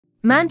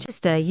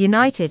Manchester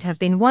United have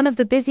been one of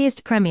the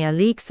busiest Premier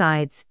League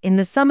sides in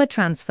the summer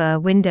transfer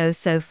window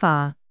so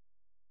far.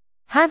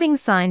 Having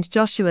signed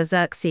Joshua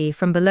Zirkzee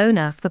from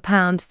Bologna for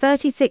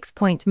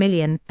 £36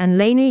 million and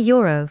Lenu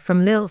Euro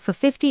from Lille for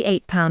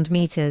 £58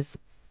 million,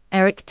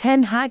 Erik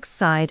ten Hag's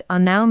side are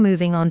now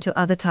moving on to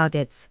other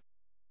targets.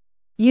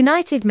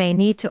 United may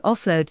need to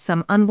offload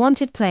some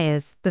unwanted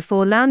players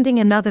before landing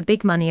another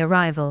big money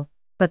arrival,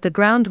 but the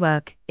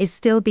groundwork is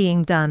still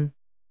being done.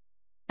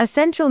 A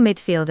central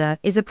midfielder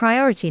is a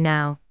priority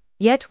now,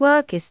 yet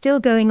work is still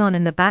going on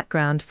in the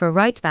background for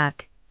right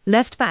back,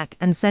 left back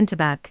and centre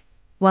back,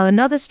 while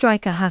another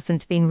striker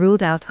hasn't been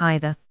ruled out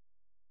either.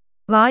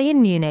 Bayern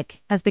Munich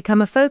has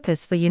become a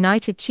focus for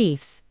United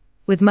Chiefs,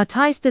 with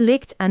Matthijs de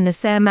Ligt and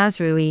Noussair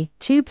Mazraoui,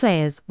 two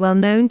players well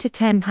known to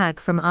Ten Hag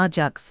from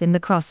Ajax, in the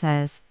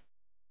crosshairs.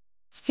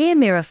 Here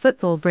Mirror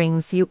Football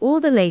brings you all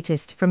the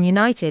latest from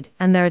United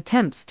and their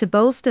attempts to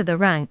bolster the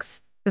ranks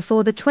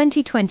before the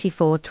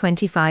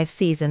 2024-25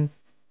 season.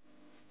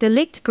 De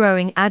Ligt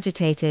growing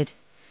agitated.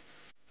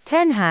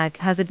 Ten Hag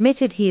has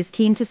admitted he is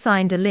keen to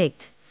sign De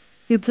Ligt,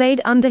 who played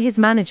under his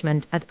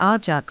management at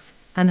Ajax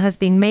and has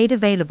been made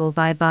available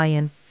by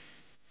Bayern.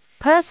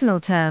 Personal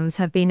terms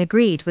have been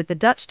agreed with the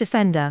Dutch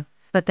defender,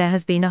 but there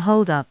has been a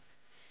hold-up.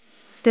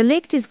 De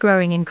Ligt is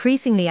growing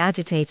increasingly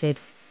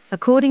agitated,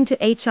 according to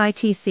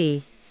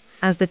HITC,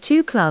 as the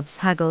two clubs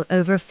haggle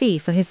over a fee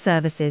for his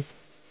services.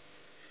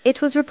 It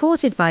was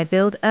reported by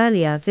Bild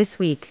earlier this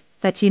week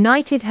that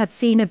United had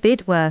seen a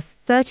bid worth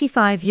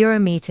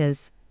 €35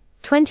 meters,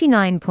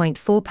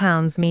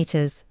 £29.4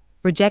 meters,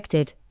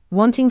 rejected,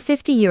 wanting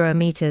 €50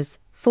 meters,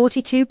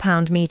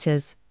 £42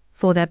 meters,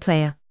 for their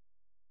player.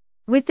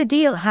 With the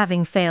deal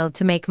having failed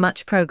to make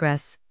much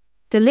progress,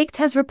 De Ligt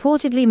has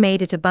reportedly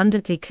made it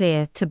abundantly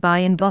clear to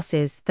Bayern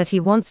bosses that he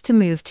wants to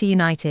move to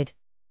United.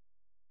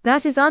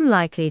 That is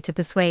unlikely to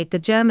persuade the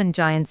German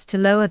giants to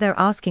lower their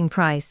asking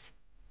price,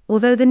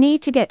 although the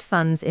need to get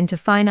funds in to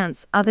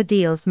finance other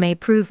deals may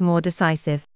prove more decisive.